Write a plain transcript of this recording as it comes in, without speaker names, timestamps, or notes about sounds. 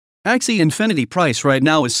Axie Infinity price right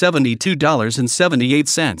now is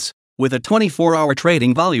 $72.78, with a 24-hour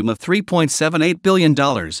trading volume of $3.78 billion,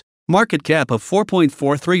 market cap of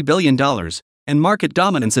 $4.43 billion, and market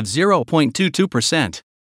dominance of 0.22%.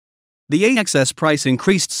 The AXS price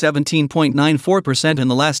increased 17.94% in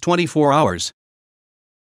the last 24 hours.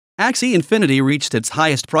 Axie Infinity reached its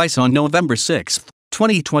highest price on November 6,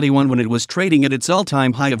 2021 when it was trading at its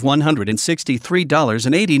all-time high of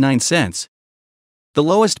 $163.89. The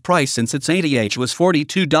lowest price since its ATH was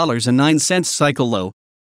 $42.09 cycle low.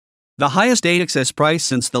 The highest AXS price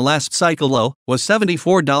since the last cycle low was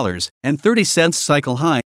 $74.30 cycle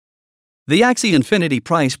high. The Axie Infinity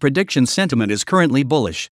price prediction sentiment is currently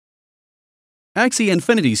bullish. Axie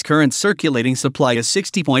Infinity's current circulating supply is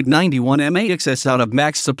 60.91 MAXS out of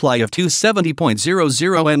max supply of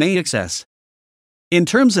 270.00 MAXS. In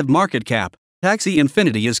terms of market cap, Axie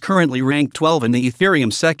Infinity is currently ranked 12 in the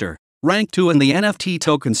Ethereum sector, ranked 2 in the NFT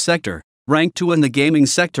Tokens sector, ranked 2 in the gaming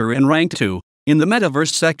sector, and ranked 2 in the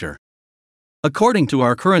Metaverse sector. According to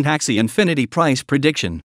our current Axie Infinity price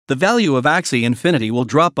prediction, the value of Axie Infinity will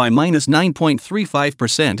drop by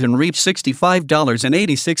 -9.35% and reach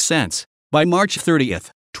 $65.86 by March 30,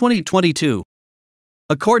 2022.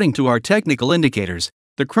 According to our technical indicators,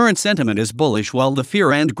 the current sentiment is bullish while the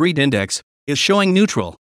Fear and Greed Index is showing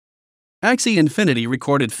neutral. Axie Infinity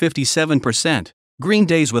recorded 57% green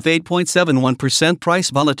days with 8.71%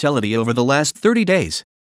 price volatility over the last 30 days.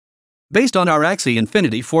 Based on our Axie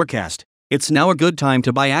Infinity forecast, it's now a good time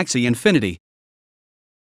to buy Axie Infinity.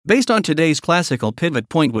 Based on today's classical pivot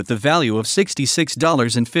point with the value of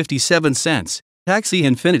 $66.57, Axie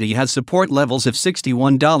Infinity has support levels of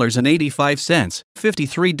 $61.85,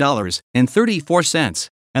 $53.34,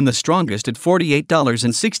 and the strongest at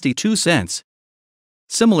 $48.62.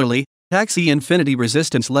 Similarly, Axie Infinity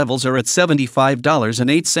resistance levels are at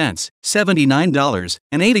 $75.08,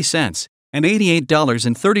 $79.80, and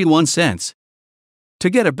 $88.31. To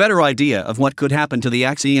get a better idea of what could happen to the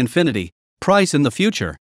Axie Infinity price in the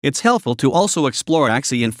future, it's helpful to also explore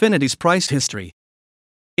Axie Infinity's price history.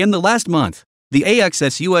 In the last month, the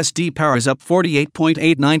AXS USD pair is up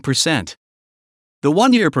 48.89%. The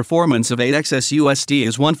one-year performance of AXS USD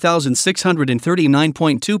is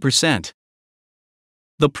 1,639.2%.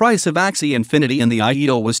 The price of Axie Infinity in the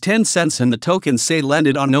IEO was 10 cents and the token sale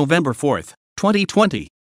ended on November 4, 2020.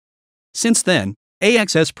 Since then,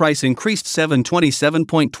 AXS price increased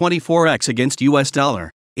 727.24x against US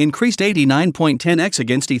dollar, increased 89.10x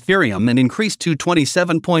against Ethereum, and increased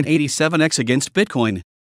 227.87x against Bitcoin.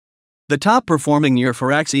 The top performing year for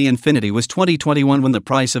Axie Infinity was 2021 when the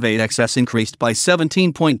price of AXS increased by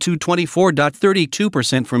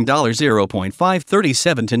 17.224.32% from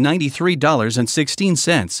 $0.537 to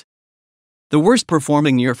 $93.16. The worst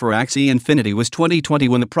performing year for Axie Infinity was 2020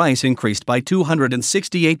 when the price increased by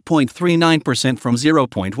 268.39% from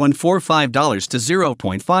 $0.145 to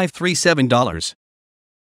 $0.537.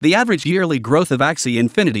 The average yearly growth of Axie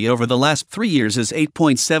Infinity over the last 3 years is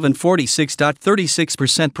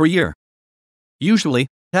 8.746.36% per year. Usually,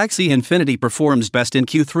 Axie Infinity performs best in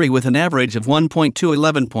Q3 with an average of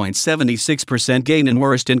 1.211.76% gain and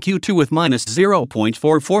worst in Q2 with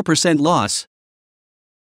 -0.44% loss.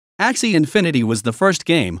 Axie Infinity was the first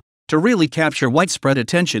game to really capture widespread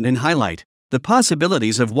attention and highlight the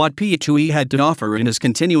possibilities of what P2E had to offer and is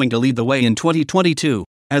continuing to lead the way in 2022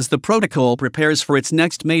 as the protocol prepares for its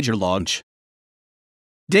next major launch.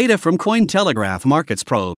 Data from Cointelegraph Markets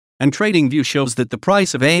Pro and TradingView shows that the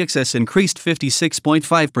price of AXS increased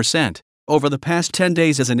 56.5% over the past 10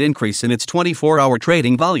 days as an increase in its 24-hour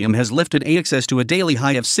trading volume has lifted AXS to a daily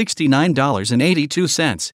high of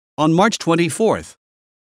 $69.82 on March 24.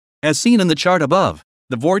 As seen in the chart above,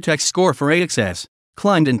 the Vortex score for AXS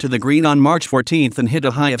climbed into the green on March 14 and hit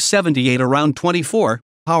a high of 78 around 24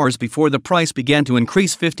 hours before the price began to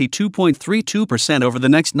increase 52.32% over the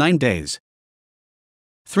next 9 days.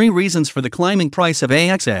 3 reasons for the climbing price of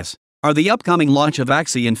AXS are the upcoming launch of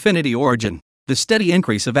Axie Infinity Origin, the steady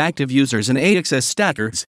increase of active users in AXS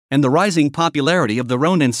stackers, and the rising popularity of the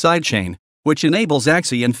Ronin sidechain, which enables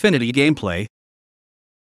Axie Infinity gameplay